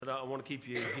want to keep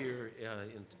you here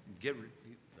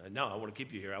I want to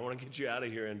keep you here. I want to get you out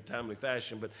of here in a timely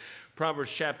fashion. But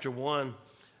Proverbs chapter 1,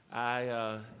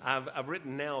 I've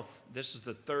written now, this is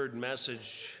the third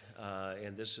message,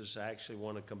 and this is I actually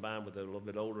want to combine with a little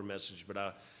bit older message,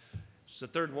 but it's the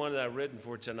third one that I've written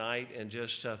for tonight, and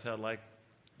just felt like,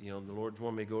 the Lord's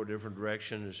wanted me to go a different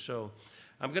direction. And so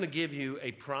I'm going to give you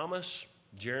a promise,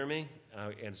 Jeremy,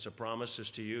 and it's a promise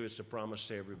to you. It's a promise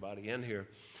to everybody in here.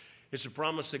 It's a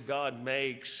promise that God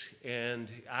makes, and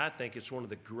I think it's one of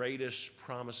the greatest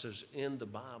promises in the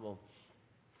Bible.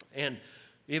 And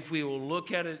if we will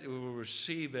look at it, we will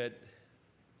receive it,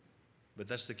 but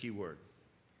that's the key word.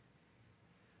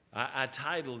 I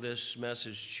titled this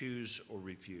message, Choose or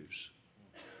Refuse.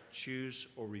 Choose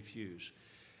or refuse.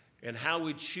 And how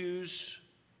we choose,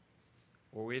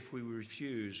 or if we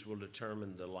refuse, will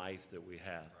determine the life that we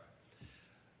have.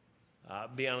 I'll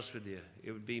be honest with you,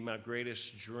 it would be my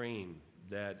greatest dream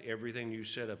that everything you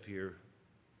said up here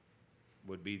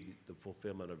would be the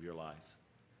fulfillment of your life.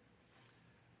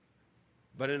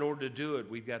 But in order to do it,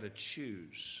 we've got to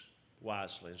choose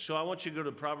wisely. And so I want you to go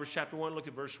to Proverbs chapter 1, look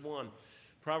at verse 1.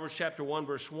 Proverbs chapter 1,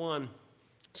 verse 1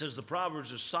 says, the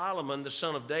Proverbs of Solomon, the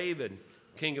son of David,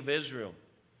 king of Israel,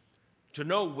 to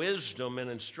know wisdom and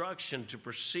instruction, to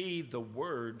perceive the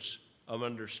words of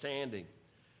understanding,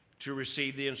 to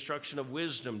receive the instruction of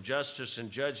wisdom, justice, and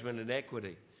judgment, and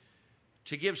equity,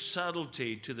 to give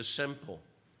subtlety to the simple,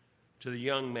 to the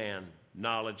young man,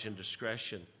 knowledge and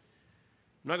discretion.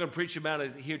 I'm not going to preach about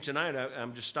it here tonight.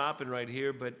 I'm just stopping right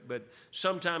here, but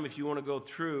sometime if you want to go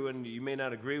through, and you may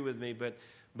not agree with me, but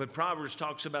Proverbs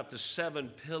talks about the 7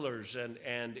 pillars,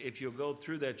 and if you'll go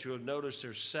through that, you'll notice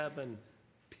there's 7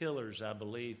 pillars, I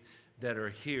believe, that are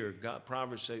here.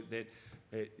 Proverbs say that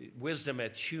wisdom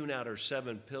hath hewn out her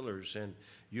 7 pillars, and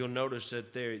you'll notice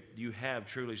that there you have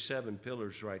truly 7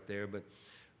 pillars right there. But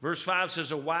verse 5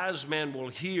 says, a wise man will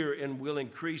hear and will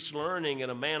increase learning,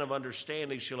 and a man of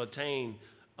understanding shall attain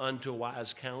unto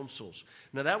wise counsels.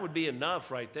 Now that would be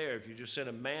enough right there if you just said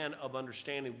a man of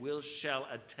understanding shall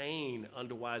attain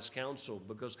unto wise counsel,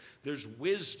 because there's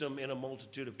wisdom in a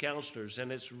multitude of counselors,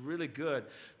 and it's really good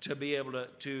to be able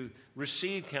to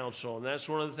receive counsel. And that's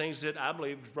one of the things that I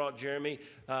believe brought Jeremy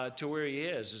to where he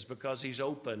is because he's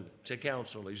open to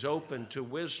counsel. He's open to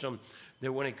wisdom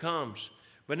that when it comes.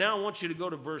 But now I want you to go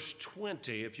to verse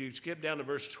 20. If you skip down to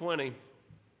verse 20,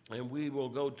 and we will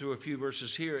go through a few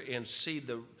verses here and see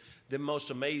the most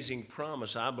amazing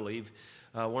promise, I believe,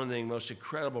 one of the most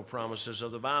incredible promises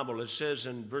of the Bible. It says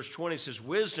in verse 20, it says,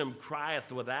 wisdom crieth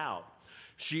without.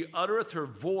 She uttereth her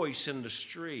voice in the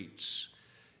streets.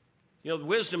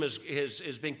 Wisdom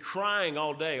has been crying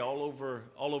all day, all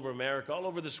over America, all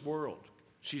over this world.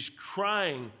 She's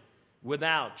crying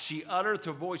without. She uttereth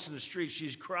her voice in the streets.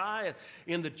 She's crieth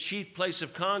in the chief place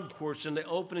of concourse, in the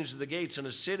openings of the gates. In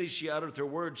the city she uttereth her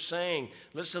words, saying,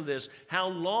 listen to this, how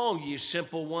long, ye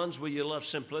simple ones, will you love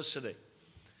simplicity?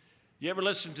 You ever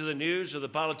listen to the news or the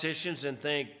politicians and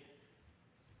think,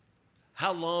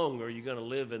 how long are you going to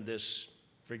live in this,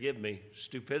 forgive me,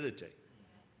 stupidity,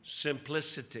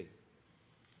 simplicity?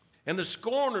 And the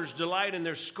scorners delight in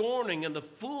their scorning, and the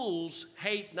fools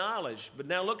hate knowledge. But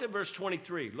now look at verse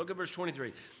 23. Look at verse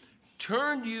 23.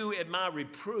 Turn you at my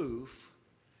reproof.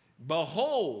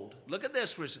 Behold, look at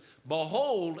this.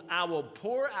 Behold, I will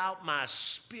pour out my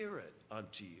spirit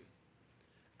unto you.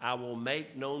 I will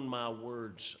make known my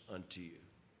words unto you.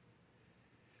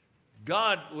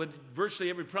 God, with virtually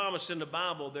every promise in the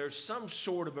Bible, there's some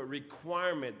sort of a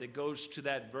requirement that goes to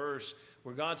that verse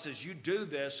where God says, you do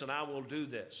this and I will do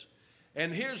this.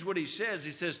 And here's what he says.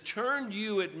 He says, turn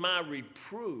you at my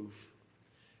reproof.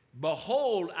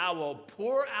 Behold, I will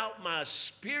pour out my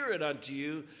spirit unto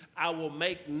you. I will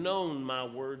make known my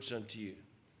words unto you.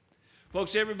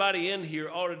 Folks, everybody in here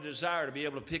ought to desire to be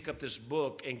able to pick up this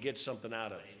book and get something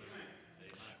out of it.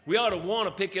 We ought to want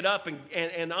to pick it up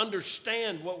and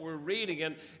understand what we're reading.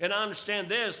 And I understand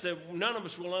this, that none of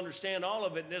us will understand all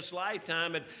of it in this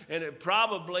lifetime. And it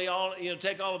probably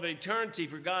take all of eternity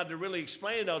for God to really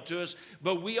explain it all to us.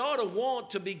 But we ought to want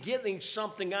to be getting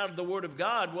something out of the Word of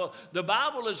God. Well, the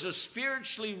Bible is a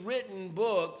spiritually written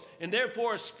book, and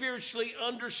therefore a spiritually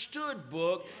understood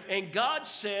book. And God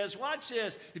says, watch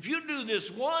this, if you do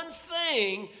this one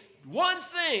thing,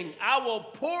 I will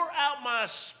pour out my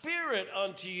spirit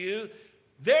unto you.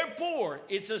 Therefore,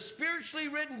 it's a spiritually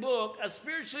written book, a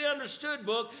spiritually understood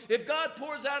book. If God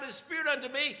pours out his spirit unto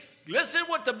me, listen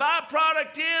what the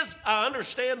byproduct is. I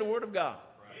understand the Word of God.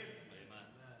 Right.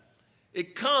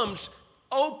 It comes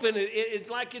open. It's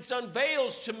like it's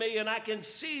unveils to me and I can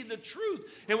see the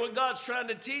truth. And what God's trying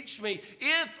to teach me,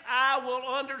 if I will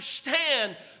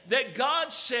understand that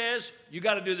God says, you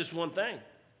got to do this one thing.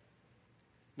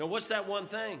 Now, what's that one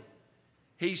thing?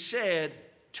 He said,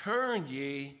 turn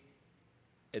ye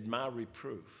at my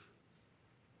reproof.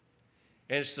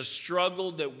 And it's the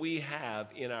struggle that we have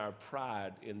in our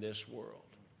pride in this world.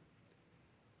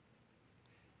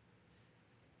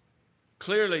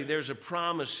 Clearly, there's a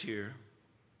promise here.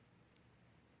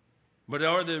 But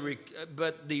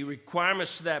the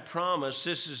requirements to that promise,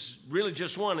 this is really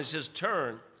just one. It says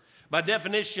turn. By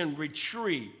definition,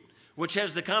 retreat, which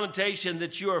has the connotation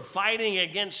that you are fighting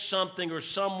against something or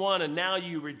someone and now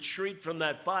you retreat from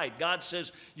that fight. God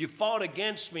says, you fought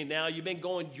against me now. You've been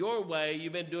going your way.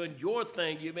 You've been doing your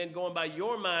thing. You've been going by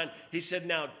your mind. He said,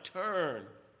 now turn.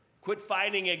 Quit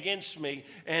fighting against me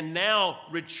and now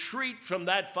retreat from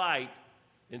that fight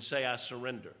and say, I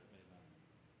surrender.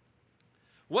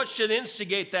 What should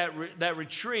instigate that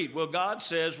retreat? Well, God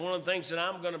says one of the things that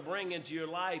I'm going to bring into your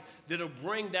life that'll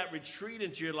bring that retreat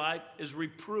into your life is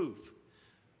reproof.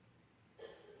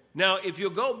 Now, if you'll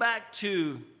go back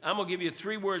to, I'm going to give you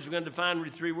 3 words. We're going to define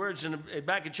with 3 words. And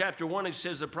back in chapter 1, it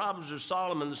says, the Proverbs of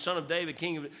Solomon, the son of David,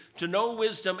 king of, to know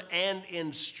wisdom and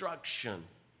instruction,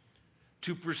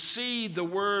 to perceive the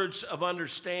words of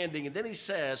understanding. And then he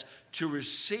says, to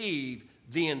receive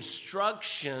the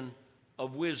instruction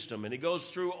of wisdom. And he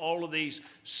goes through all of these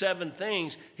 7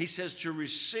 things. He says to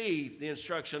receive the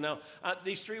instruction. Now,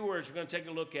 these 3 words we're going to take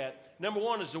a look at. Number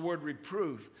 1 is the word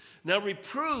reproof. Now,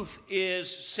 reproof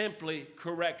is simply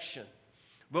correction.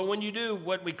 But when you do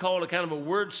what we call a kind of a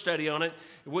word study on it,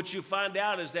 what you find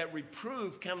out is that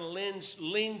reproof kind of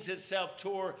leans itself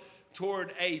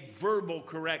toward a verbal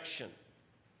correction.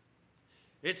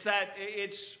 It's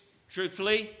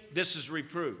truthfully, this is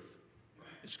reproof.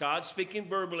 It's God speaking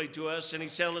verbally to us, and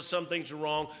he's telling us some things are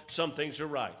wrong, some things are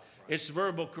right. It's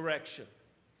verbal correction.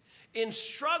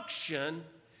 Instruction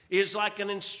is like an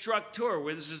instructor.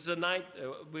 This is the night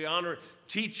we honor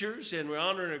teachers, and we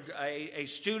honor a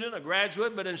student, a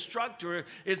graduate, but instructor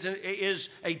is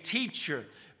a teacher.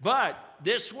 But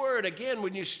this word, again,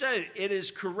 when you study it is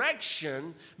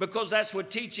correction, because that's what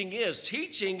teaching is.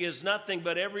 Teaching is nothing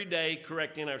but every day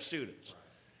correcting our students.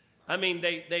 I mean,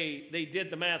 they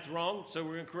did the math wrong, so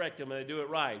we're going to correct them, and they do it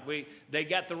right. They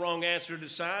got the wrong answer to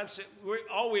science.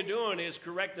 All we're doing is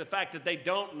correct the fact that they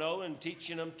don't know and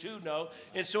teaching them to know.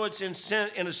 And so it's, in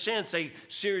a sense, a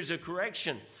series of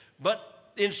correction.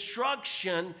 But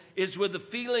instruction is with the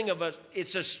feeling of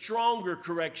it's a stronger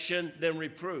correction than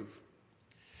reproof.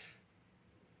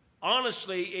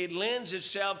 Honestly, it lends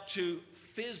itself to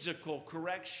physical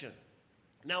correction.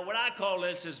 Now, what I call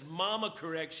this is mama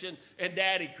correction and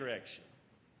daddy correction.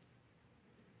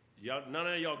 None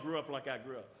of y'all grew up like I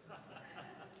grew up.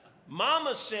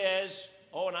 Mama says,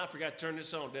 oh, and I forgot to turn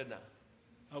this on, didn't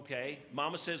I? Okay,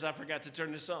 mama says I forgot to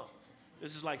turn this on.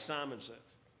 This is like Simon says.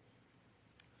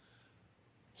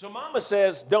 So mama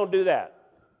says, don't do that.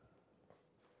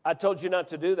 I told you not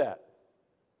to do that.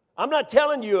 I'm not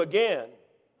telling you again.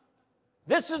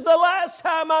 This is the last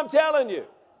time I'm telling you.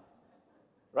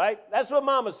 Right? That's what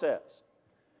mama says.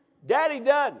 Daddy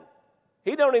doesn't.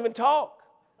 He don't even talk.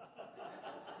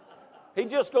 He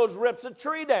just goes rips a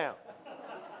tree down.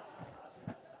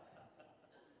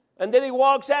 And then he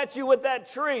walks at you with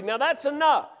that tree. Now that's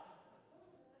enough.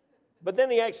 But then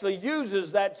he actually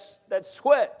uses that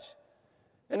switch.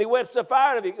 And he whips the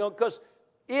fire out of you. Because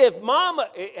if mama,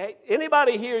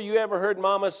 anybody here you ever heard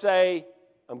mama say,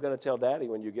 I'm going to tell daddy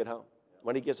when you get home,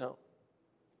 when he gets home?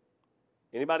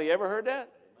 Anybody ever heard that?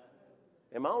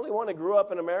 Am I the only one that grew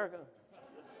up in America?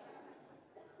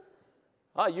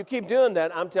 Oh, you keep doing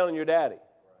that, I'm telling your daddy.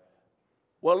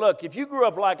 Well, look, if you grew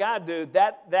up like I do,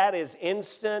 that is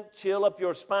instant, chill up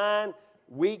your spine,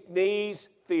 weak knees,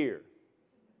 fear.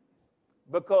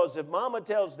 Because if mama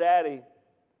tells daddy,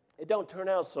 it don't turn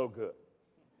out so good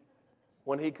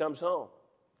when he comes home.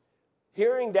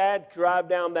 Hearing dad drive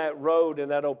down that road in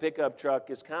that old pickup truck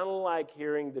is kind of like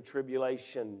hearing the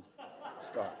tribulation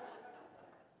start.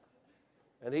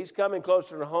 And he's coming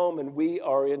closer to home, and we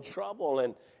are in trouble.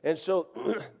 And so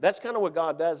that's kind of what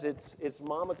God does. It's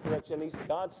mama correction.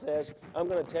 God says, I'm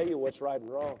going to tell you what's right and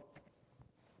wrong.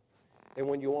 And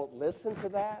when you won't listen to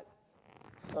that,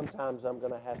 sometimes I'm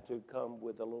going to have to come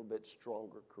with a little bit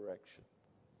stronger correction.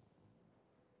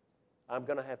 I'm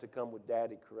going to have to come with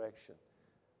daddy correction.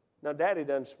 Now, daddy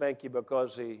doesn't spank you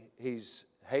because he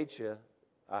hates you,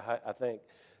 I think.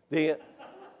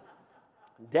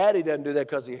 Daddy doesn't do that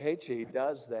because he hates you. He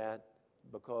does that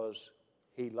because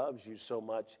he loves you so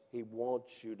much. He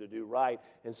wants you to do right.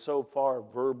 And so far,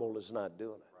 verbal is not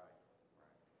doing it.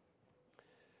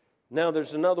 Now,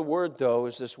 there's another word, though,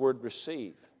 is this word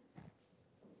receive.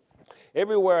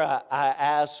 Everywhere I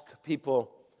ask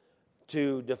people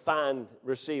to define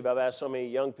receive, I've asked so many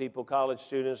young people, college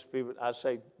students, people, I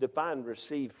say, define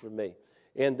receive for me.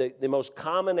 And the most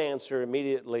common answer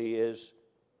immediately is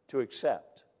to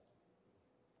accept.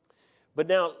 But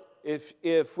now,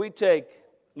 if we take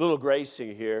little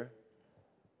Gracie here,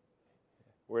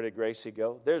 where did Gracie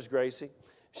go? There's Gracie.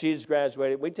 She's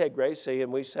graduated. We take Gracie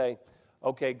and we say,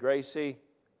 okay, Gracie,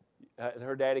 and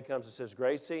her daddy comes and says,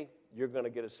 Gracie, you're going to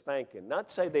get a spanking. Not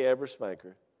to say they ever spank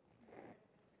her,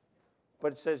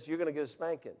 but it says you're going to get a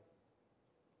spanking.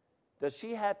 Does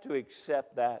she have to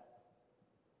accept that?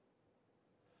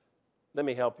 Let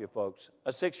me help you, folks. A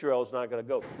 6-year-old's not going to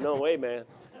go, no way, man.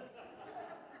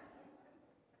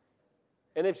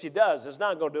 And if she does, it's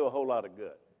not going to do a whole lot of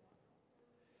good.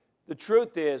 The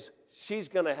truth is, she's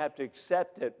going to have to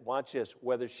accept it, watch this,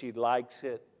 whether she likes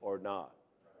it or not.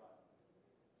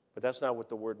 But that's not what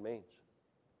the word means.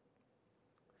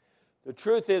 The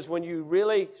truth is, when you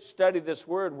really study this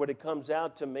word, what it comes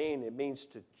out to mean, it means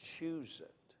to choose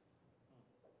it.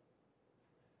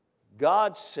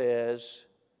 God says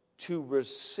to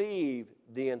receive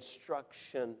the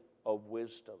instruction of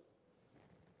wisdom.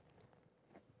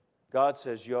 God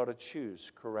says you ought to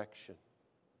choose correction.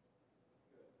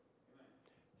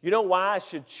 You know why I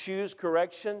should choose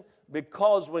correction?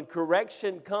 Because when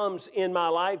correction comes in my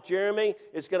life, Jeremy,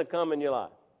 it's going to come in your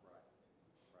life.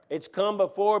 It's come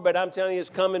before, but I'm telling you, it's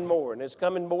coming more. And it's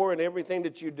coming more in everything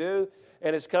that you do.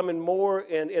 And it's coming more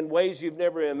in ways you've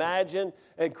never imagined.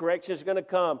 And correction is going to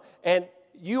come. And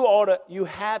you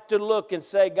have to look and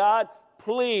say, God,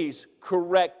 please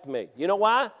correct me. You know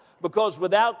why? Because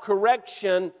without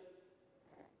correction,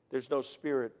 there's no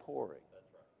Spirit pouring.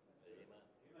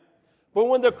 But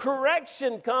when the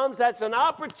correction comes, that's an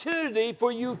opportunity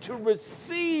for you to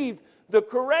receive the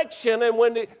correction.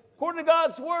 And according to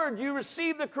God's word, you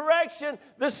receive the correction,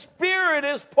 the Spirit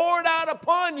is poured out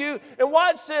upon you. And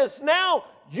watch this. Now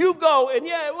you go, and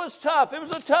yeah, it was tough. It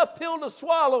was a tough pill to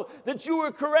swallow that you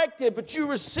were corrected, but you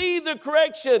received the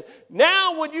correction.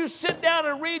 Now when you sit down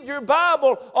and read your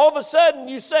Bible, all of a sudden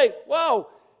you say, whoa,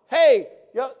 hey,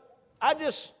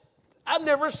 I've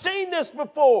never seen this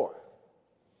before.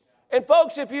 And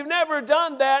folks, if you've never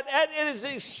done that, it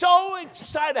is so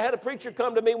exciting. I had a preacher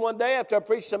come to me one day after I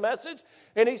preached a message,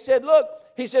 and he said, look,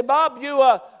 Bob,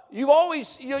 you've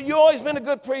always been a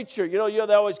good preacher. They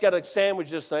always got to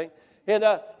sandwich this thing. And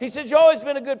he said, you've always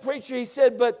been a good preacher. He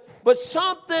said, but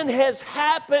something has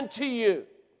happened to you.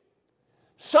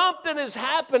 Something has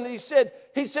happened. He said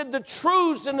the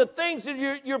truths and the things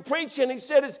that you're preaching, he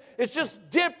said, it's just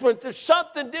different. There's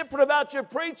something different about your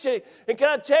preaching. And can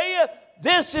I tell you,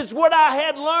 this is what I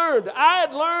had learned.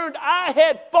 I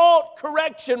had fought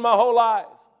correction my whole life.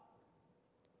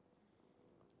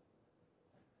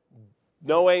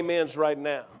 No amens right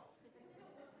now.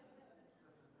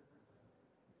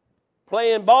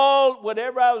 Playing ball,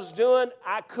 whatever I was doing,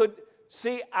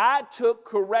 I took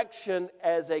correction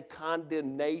as a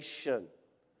condemnation.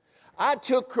 I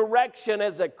took correction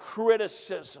as a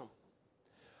criticism.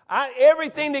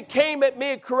 Everything that came at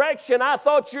me at correction, I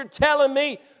thought you're telling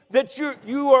me that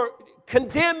you are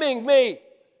condemning me.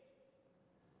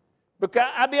 Because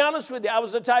I'll be honest with you, I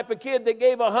was the type of kid that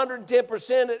gave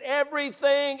 110% at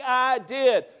everything I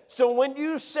did. So when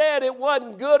you said it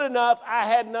wasn't good enough, I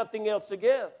had nothing else to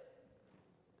give.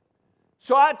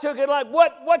 So I took it like,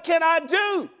 what can I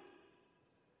do?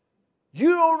 You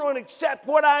don't accept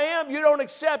what I am. You don't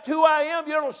accept who I am.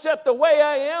 You don't accept the way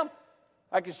I am.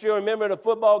 I can still remember the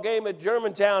football game at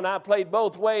Germantown. I played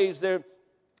both ways there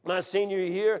my senior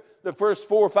year, the first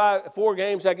four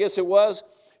games, I guess it was.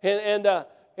 And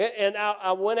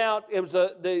I went out, it was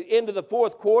the end of the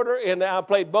fourth quarter, and I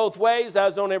played both ways. I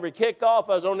was on every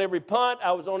kickoff. I was on every punt.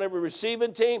 I was on every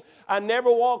receiving team. I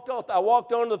never walked off. I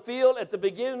walked onto the field at the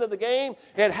beginning of the game.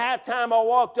 At halftime, I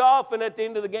walked off, and at the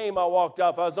end of the game, I walked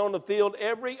off. I was on the field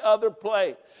every other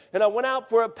play. And I went out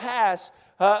for a pass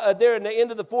there in the end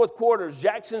of the fourth quarter,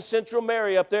 Jackson Central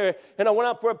Mary up there, and I went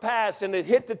out for a pass, and it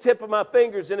hit the tip of my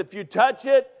fingers. And if you touch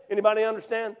it, anybody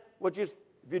understand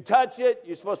if you touch it,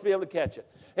 you're supposed to be able to catch it.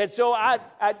 And so I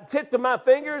tipped to my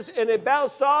fingers, and it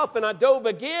bounced off, and I dove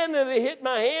again, and it hit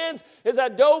my hands. As I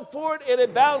dove for it, and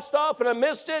it bounced off, and I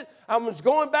missed it. I was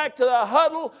going back to the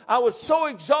huddle. I was so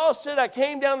exhausted. I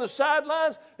came down the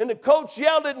sidelines, and the coach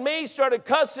yelled at me, started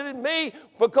cussing at me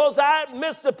because I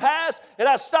missed the pass, and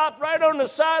I stopped right on the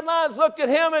sidelines, looked at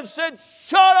him, and said,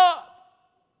 "Shut up.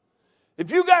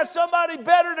 If you got somebody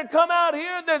better to come out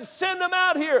here, then send them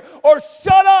out here, or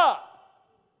shut up."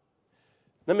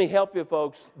 Let me help you,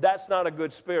 folks. That's not a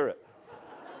good spirit.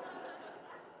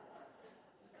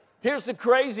 Here's the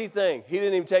crazy thing. He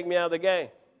didn't even take me out of the game.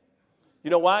 You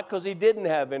know why? Because he didn't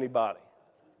have anybody.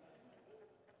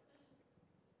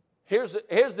 Here's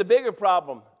the bigger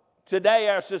problem. Today,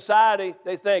 our society,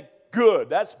 they think, good,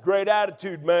 that's great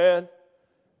attitude, man.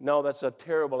 No, that's a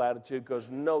terrible attitude because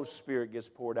no Spirit gets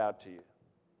poured out to you.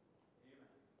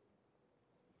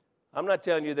 I'm not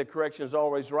telling you that correction is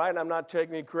always right. I'm not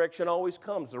telling you correction always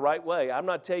comes the right way. I'm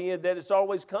not telling you that it's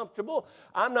always comfortable.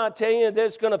 I'm not telling you that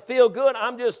it's going to feel good.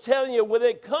 I'm just telling you when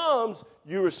it comes,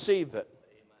 you receive it.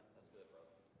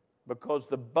 Because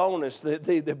the bonus,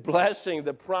 the blessing,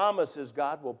 the promise is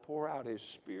God will pour out His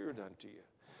Spirit unto you.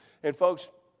 And folks,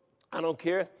 I don't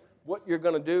care what you're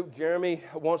going to do. Jeremy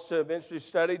wants to eventually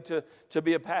study to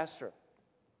be a pastor.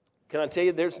 Can I tell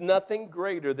you, there's nothing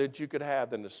greater that you could have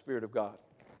than the Spirit of God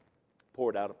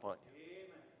poured out upon you.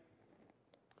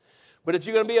 But if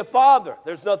you're going to be a father,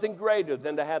 there's nothing greater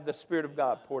than to have the Spirit of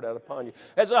God poured out upon you.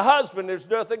 As a husband, there's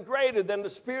nothing greater than the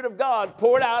Spirit of God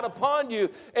poured out upon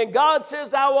you. And God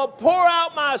says, I will pour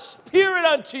out my Spirit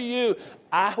unto you.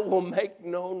 I will make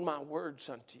known my words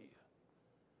unto you.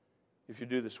 If you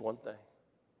do this one thing,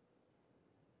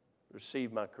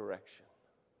 receive my correction.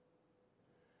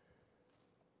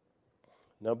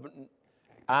 No,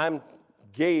 I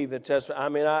gave the testimony. I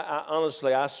mean, I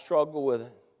honestly, I struggle with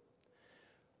it.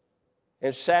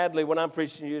 And sadly, when I'm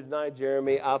preaching to you tonight,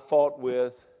 Jeremy, I fought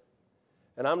with,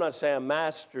 and I'm not saying I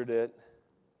mastered it.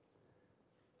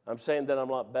 I'm saying that I'm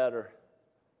a lot better.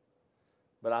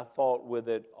 But I fought with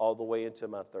it all the way into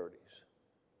my 30s.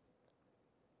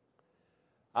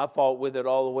 I fought with it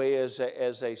all the way as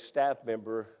a staff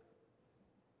member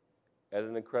at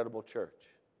an incredible church.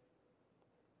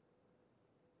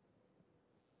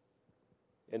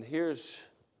 And here's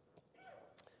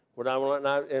what I want,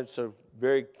 it's a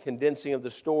very condensing of the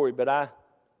story, but I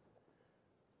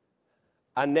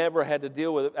never had to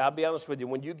deal with it. I'll be honest with you,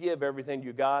 when you give everything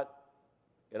you got,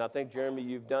 and I think, Jeremy,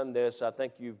 you've done this, I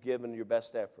think you've given your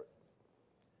best effort.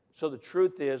 So the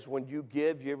truth is, when you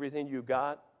give everything you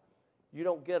got, you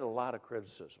don't get a lot of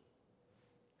criticism,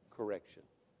 correction.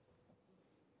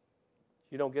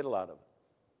 You don't get a lot of it.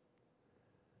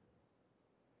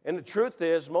 And the truth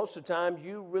is, most of the time,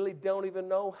 you really don't even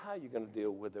know how you're going to deal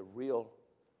with a real,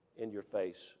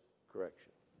 in-your-face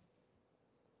correction.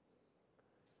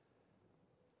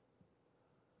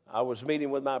 I was meeting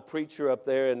with my preacher up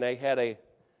there, and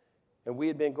and we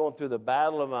had been going through the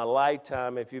battle of my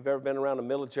lifetime. If you've ever been around a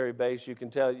military base, you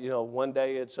can tell, one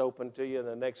day it's open to you, and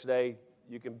the next day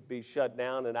you can be shut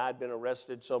down. And I'd been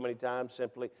arrested so many times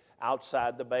simply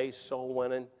outside the base, soul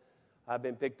winning. I've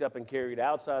been picked up and carried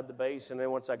outside the base, and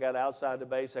then once I got outside the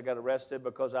base, I got arrested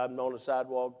because I'm on the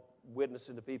sidewalk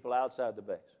witnessing to people outside the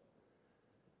base.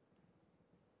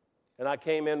 And I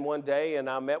came in one day, and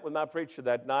I met with my preacher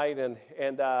that night, and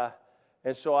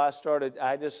so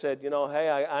I just said,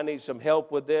 hey, I need some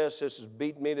help with this. This is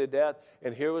beating me to death.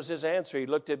 And here was his answer. He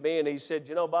looked at me, and he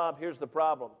said, Bob, here's the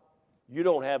problem. You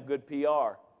don't have good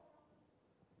PR.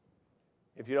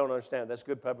 If you don't understand, that's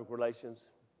good public relations.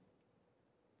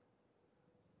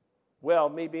 Well,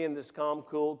 me being this calm,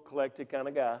 cool, collected kind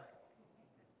of guy,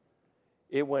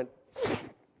 it went,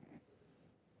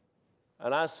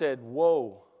 and I said,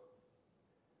 whoa,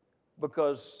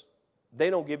 because they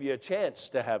don't give you a chance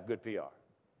to have good PR.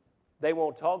 They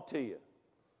won't talk to you.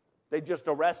 They just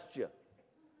arrest you.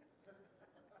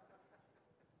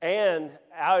 And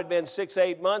I had been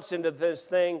 6-8 months into this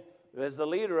thing as the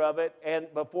leader of it, and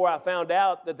before I found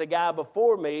out that the guy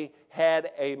before me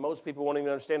had most people won't even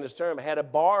understand this term, had a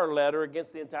bar letter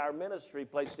against the entire ministry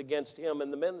placed against him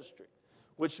and the ministry,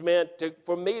 which meant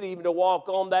for me to even to walk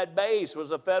on that base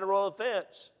was a federal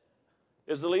offense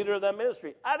as the leader of that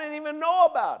ministry. I didn't even know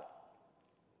about it.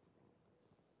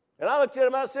 And I looked at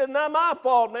him, I said, not my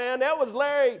fault, man. That was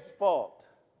Larry's fault.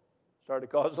 Started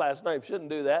to call his last name. Shouldn't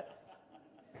do that.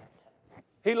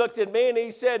 He looked at me and he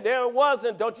said, there it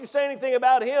wasn't. Don't you say anything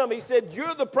about him. He said,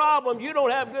 you're the problem. You don't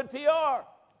have good PR.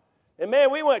 And man,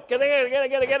 we went,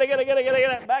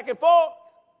 back and forth.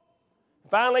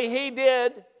 Finally, he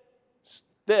did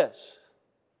this.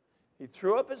 He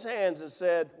threw up his hands and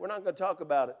said, we're not going to talk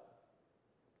about it.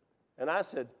 And I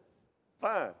said,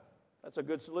 fine. That's a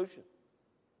good solution.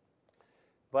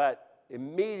 But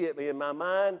immediately in my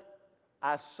mind,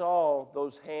 I saw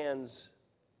those hands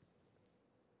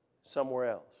somewhere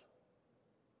else.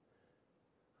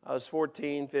 I was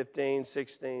 14, 15,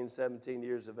 16, 17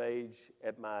 years of age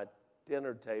at my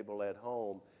dinner table at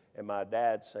home, and my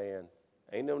dad saying,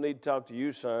 ain't no need to talk to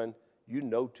you, son. You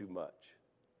know too much.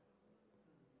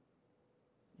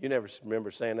 You never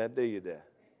remember saying that, do you, Dad?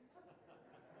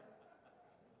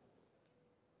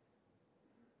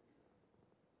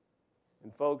 And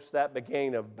And folks, that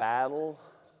became a battle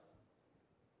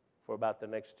for about the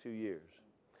next 2 years.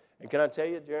 And can I tell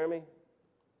you, Jeremy,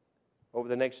 over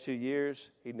the next 2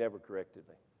 years, he never corrected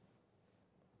me.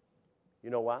 You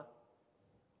know why?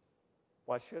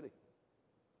 Why should he?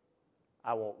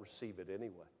 I won't receive it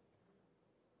anyway.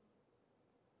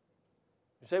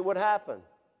 You say, what happened?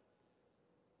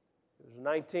 It was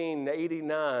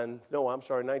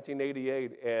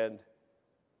 1988, and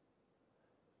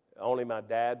only my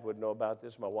dad would know about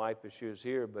this, my wife if she was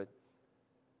here, but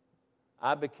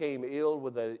I became ill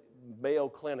with a Mayo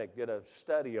Clinic, did a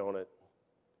study on it.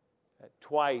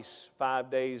 Twice, 5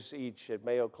 days each at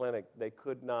Mayo Clinic, they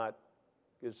could not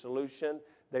get a solution.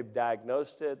 They've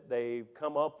diagnosed it. They've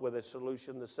come up with a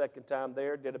solution the second time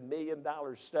there, did $1 million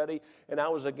study, and I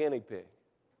was a guinea pig.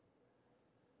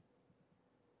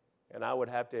 And I would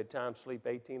have to at times sleep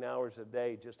 18 hours a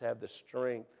day just to have the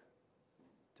strength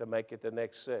to make it the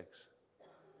next 6.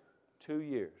 2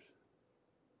 years.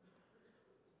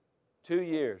 2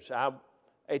 years.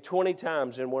 20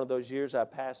 times in one of those years I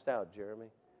passed out, Jeremy.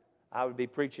 I would be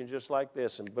preaching just like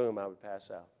this, and boom, I would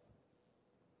pass out.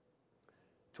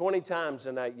 20 times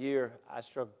in that year, I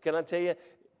struggled. Can I tell you,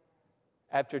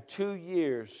 after 2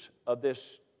 years of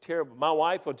this terrible, my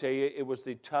wife will tell you, it was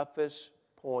the toughest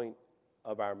point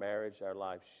of our marriage, our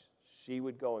life. She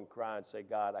would go and cry and say,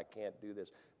 God, I can't do this.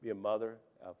 Be a mother,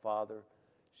 a father.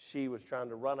 She was trying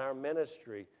to run our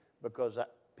ministry because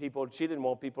she didn't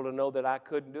want people to know that I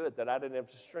couldn't do it, that I didn't have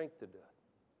the strength to do it.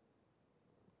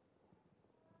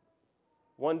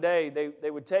 One day,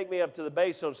 they would take me up to the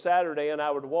base on Saturday, and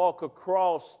I would walk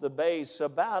across the base.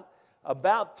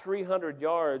 About 300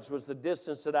 yards was the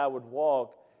distance that I would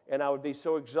walk, and I would be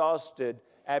so exhausted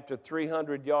after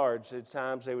 300 yards. At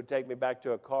times, they would take me back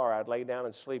to a car. I'd lay down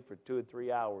and sleep for 2 or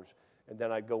 3 hours, and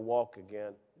then I'd go walk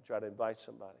again and try to invite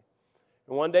somebody.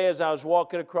 And one day, as I was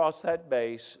walking across that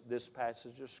base, this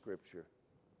passage of Scripture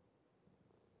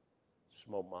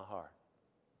smote my heart.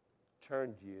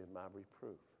 Turn you in my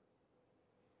reproof.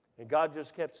 And God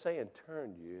just kept saying,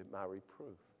 turn you in my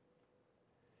reproof.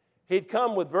 He'd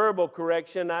come with verbal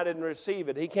correction, I didn't receive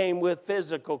it. He came with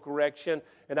physical correction,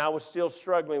 and I was still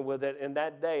struggling with it. And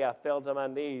that day, I fell to my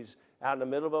knees out in the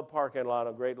middle of a parking lot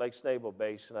on Great Lakes Naval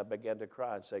Base, and I began to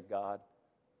cry and say, God,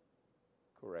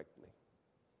 correct me.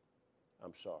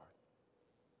 I'm sorry.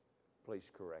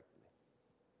 Please correct me.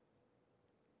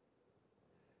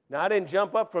 Now, I didn't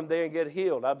jump up from there and get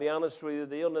healed. I'll be honest with you,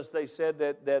 the illness, they said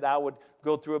that I would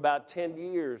go through about 10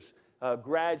 years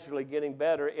gradually getting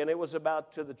better, and it was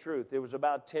about to the truth. It was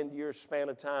about 10 years span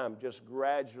of time, just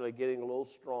gradually getting a little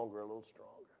stronger, a little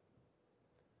stronger.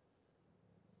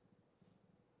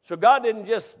 So God didn't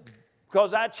just,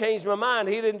 because I changed my mind,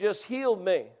 He didn't just heal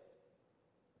me.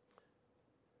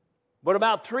 But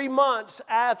about 3 months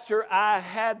after I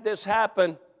had this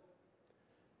happen,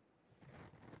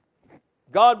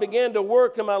 God began to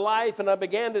work in my life, and I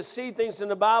began to see things in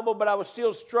the Bible, but I was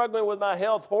still struggling with my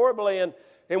health horribly. And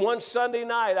one Sunday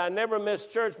night, I never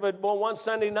missed church, but one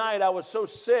Sunday night, I was so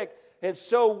sick and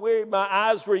so weird. My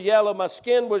eyes were yellow. My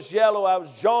skin was yellow. I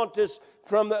was jaundiced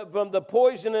from the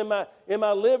poison in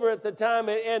my liver at the time.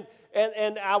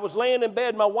 And I was laying in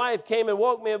bed. My wife came and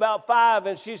woke me about 5,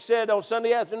 and she said on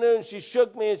Sunday afternoon, she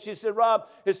shook me, and she said, Rob,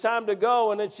 it's time to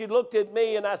go. And then she looked at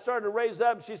me, and I started to raise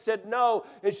up, and she said, no.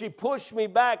 And she pushed me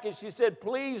back, and she said,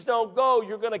 please don't go.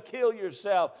 You're going to kill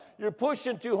yourself. You're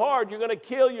pushing too hard. You're going to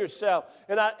kill yourself.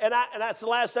 And that's the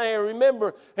last thing I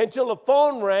remember until the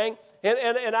phone rang.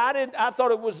 And I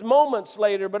thought it was moments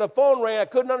later, but a phone rang. I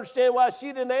couldn't understand why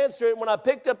she didn't answer it. When I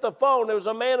picked up the phone, there was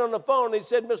a man on the phone, and he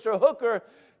said, Mr. Hooker,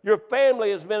 your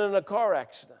family has been in a car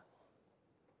accident.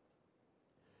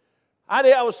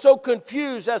 I was so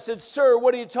confused. I said, sir,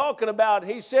 what are you talking about?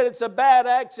 He said, it's a bad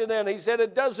accident. He said,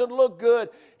 it doesn't look good.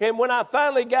 And when I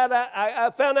finally I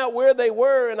found out where they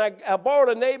were, and I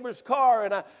borrowed a neighbor's car,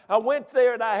 and I went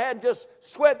there, and I had just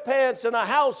sweatpants and a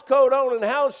house coat on and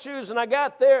house shoes, and I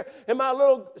got there, and my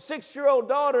little 6-year-old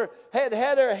daughter had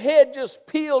her head just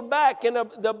peeled back, and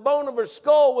the bone of her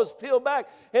skull was peeled back.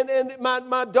 And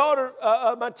my daughter,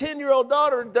 my 10-year-old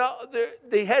daughter,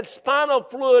 they had spinal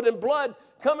fluid and blood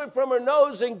coming from her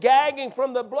nose and gagging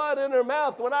from the blood in her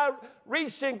mouth. When I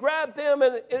reached and grabbed them,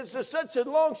 and it's such a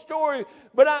long story,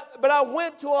 but I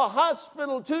went to a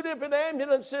hospital, 2 different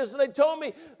ambulances, and they told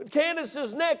me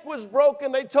Candace's neck was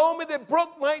broken. They told me that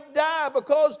Brooke might die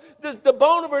because the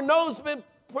bone of her nose had been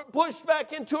pushed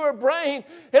back into her brain.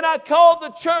 And I called the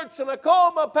church and I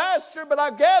called my pastor, but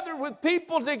I gathered with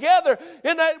people together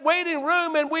in that waiting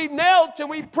room, and we knelt and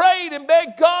we prayed and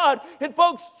begged God. And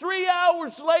folks, 3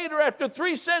 hours later, after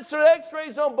 3 sets of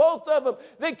x-rays on both of them,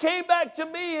 they came back to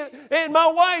me and my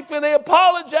wife, and they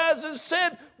apologized and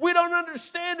said, we don't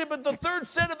understand it, but the third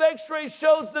set of x-rays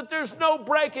shows that there's no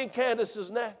break in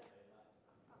Candace's neck.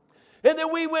 And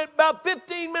then we went about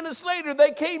 15 minutes later,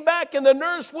 they came back and the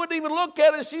nurse wouldn't even look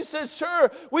at us. She said, sir,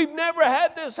 we've never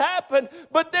had this happen,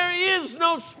 but there is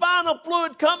no spinal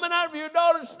fluid coming out of your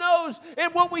daughter's nose.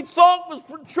 And what we thought was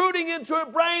protruding into her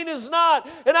brain is not.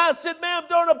 And I said, ma'am,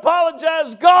 don't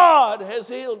apologize. God has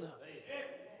healed her.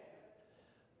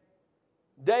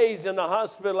 Days in the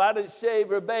hospital, I didn't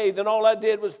shave or bathe, and all I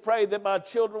did was pray that my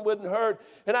children wouldn't hurt.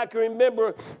 And I can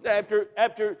remember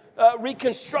after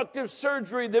reconstructive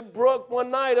surgery that Brooke,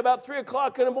 one night about 3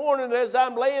 o'clock in the morning, as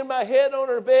I'm laying my head on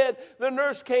her bed, the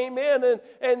nurse came in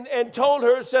and told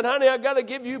her, said, honey, I got to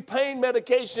give you pain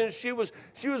medication. She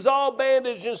was all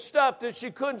bandaged and stuffed, and she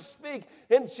couldn't speak.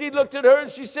 And she looked at her and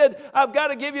she said, I've got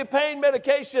to give you pain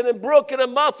medication. And Brooke, in a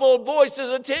muffled voice as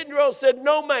a 10-year-old, said,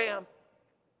 no, ma'am.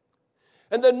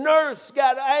 And the nurse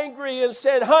got angry and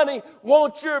said, honey,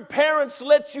 won't your parents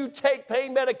let you take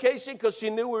pain medication? Because she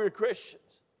knew we were Christians.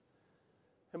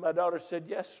 And my daughter said,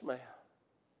 yes, ma'am.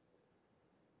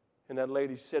 And that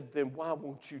lady said, then why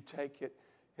won't you take it?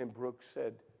 And Brooke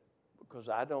said, because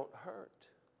I don't hurt.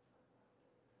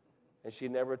 And she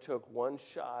never took one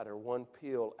shot or one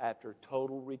pill after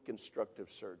total reconstructive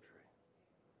surgery.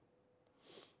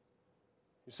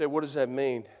 You say, what does that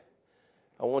mean?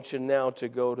 I want you now to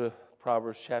go to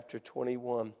Proverbs chapter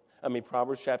 1,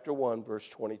 verse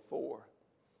 24.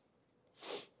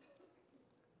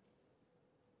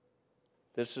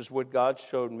 This is what God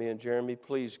showed me. And Jeremy,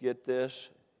 please get this.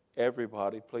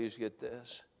 Everybody, please get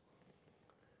this.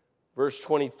 Verse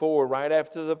 24, right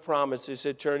after the promise, he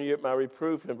said, turn you at my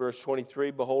reproof. In verse 23,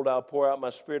 behold, I'll pour out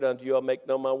my spirit unto you. I'll make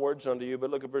known my words unto you.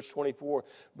 But look at verse 24.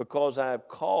 Because I have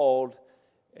called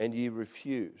and ye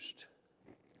refused.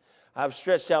 I've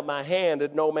stretched out my hand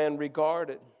and no man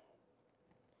regarded.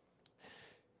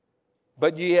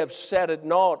 But ye have set at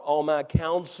naught all my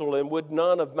counsel and would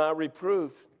none of my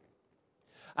reproof.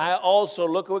 I also,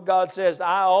 look what God says,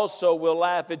 I also will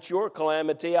laugh at your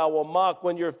calamity. I will mock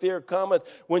when your fear cometh.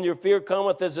 When your fear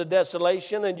cometh as a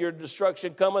desolation and your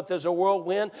destruction cometh as a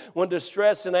whirlwind. When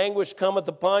distress and anguish cometh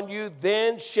upon you,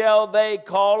 then shall they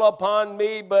call upon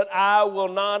me, but I will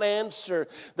not answer.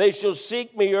 They shall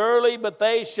seek me early, but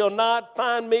they shall not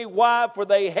find me. Why? For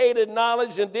they hated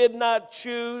knowledge and did not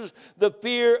choose the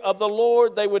fear of the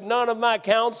Lord. They would none of my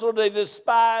counsel. They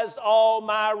despised all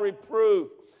my reproof.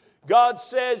 God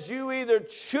says you either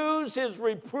choose His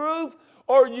reproof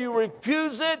or you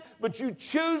refuse it, but you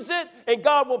choose it and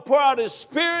God will pour out His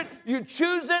Spirit. You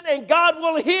choose it and God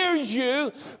will hear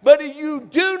you, but if you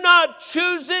do not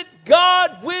choose it,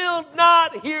 God will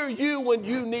not hear you when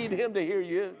you need Him to hear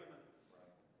you.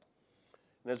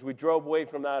 And as we drove away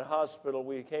from that hospital,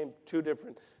 we came 2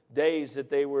 different days that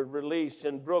they were released.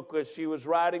 And Brooke, she was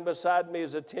riding beside me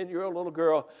as a 10-year-old little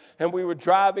girl, and we were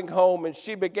driving home, and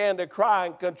she began to cry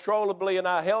uncontrollably, and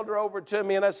I held her over to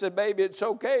me, and I said, baby, it's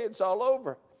okay, it's all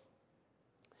over.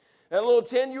 And a little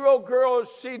 10-year-old girl,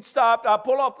 she'd stopped. I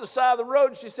pulled off the side of the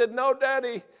road. She said, no,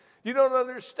 Daddy, you don't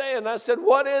understand. I said,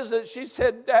 what is it? She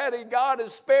said, Daddy, God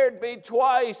has spared me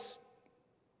twice.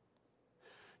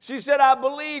 She said, I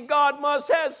believe God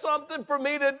must have something for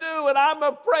me to do, and I'm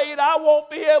afraid I won't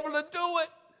be able to do it.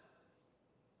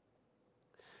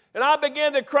 And I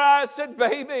began to cry. I said,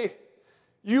 baby,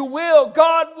 you will.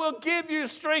 God will give you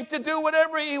strength to do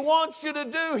whatever He wants you to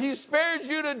do. He spares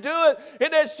you to do it.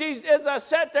 And as I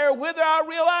sat there with her, I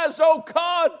realized, oh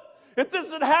God, if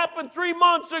this had happened 3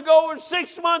 months ago or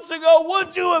 6 months ago,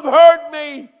 would you have heard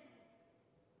me?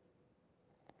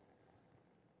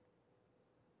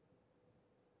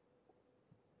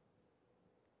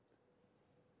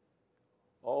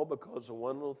 All because of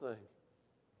one little thing.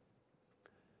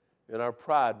 In our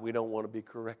pride, we don't want to be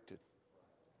corrected.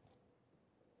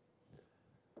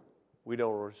 We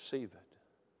don't receive it.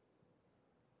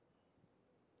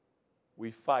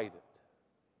 We fight it.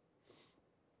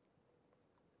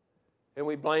 And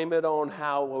we blame it on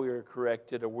how we were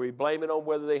corrected, or we blame it on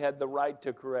whether they had the right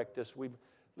to correct us.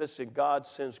 Listen, God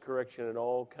sends correction in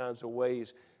all kinds of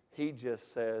ways. He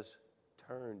just says,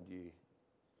 turn ye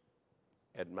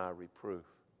at my reproof.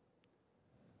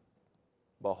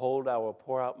 Behold, I will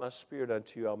pour out my spirit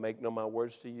unto you. I'll make known my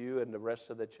words to you. And the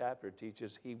rest of the chapter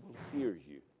teaches He will hear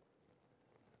you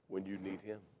when you need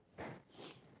Him.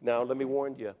 Now, let me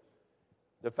warn you.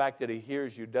 The fact that He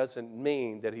hears you doesn't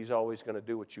mean that He's always going to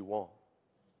do what you want.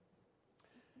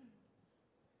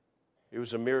 It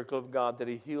was a miracle of God that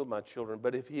He healed my children.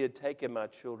 But if He had taken my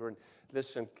children,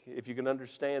 listen, if you can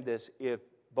understand this, if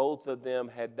both of them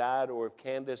had died, or if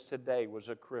Candace today was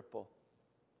a cripple,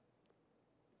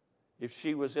 if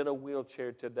she was in a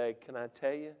wheelchair today, can I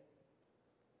tell you,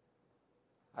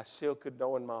 I still could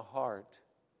know in my heart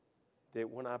that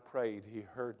when I prayed, He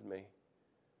heard me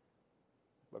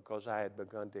because I had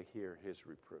begun to hear His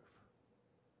reproof.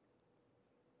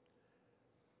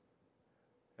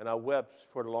 And I wept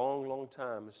for a long, long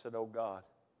time and said, oh God,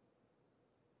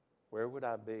 where would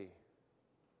I be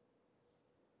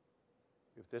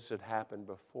if this had happened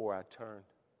before I turned?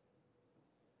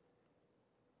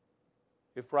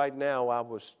 If right now I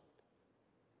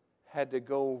had to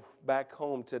go back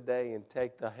home today and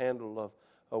take the handle of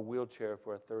a wheelchair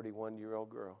for a 31-year-old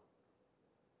girl.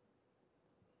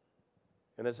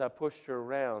 And as I pushed her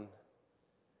around,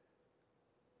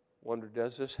 wondered,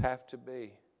 does this have to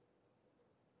be?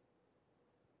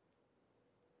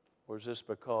 Or is this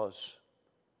because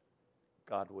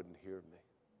God wouldn't hear me?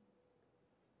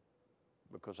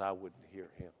 Because I wouldn't hear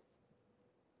Him?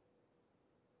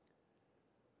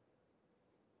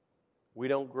 We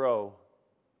don't grow.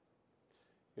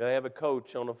 You know, I have a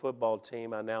coach on a football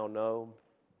team I now know,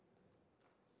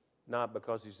 not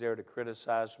because he's there to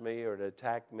criticize me or to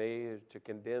attack me or to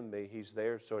condemn me. He's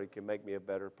there so he can make me a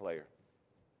better player.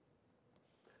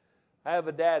 I have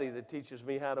a daddy that teaches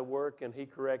me how to work, and he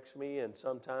corrects me, and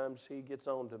sometimes he gets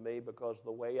on to me because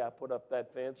the way I put up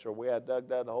that fence or the way I dug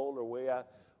that hole or the way I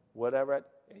whatever.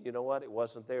 And you know what? It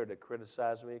wasn't there to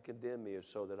criticize me and condemn me. It was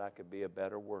so that I could be a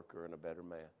better worker and a better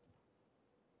man.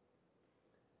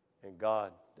 And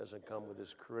God doesn't come with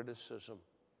His criticism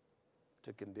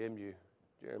to condemn you,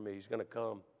 Jeremy. He's going to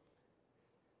come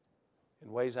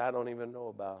in ways I don't even know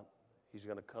about. He's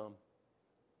going to come.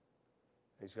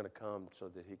 He's going to come so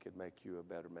that He could make you a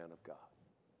better man of God.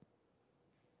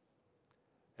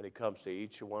 And He comes to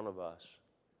each one of us,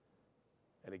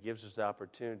 and He gives us the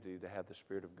opportunity to have the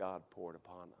Spirit of God poured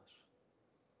upon us.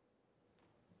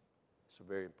 It's a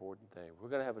very important thing. We're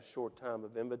going to have a short time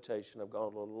of invitation. I've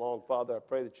gone a little long. Father, I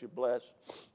pray that you bless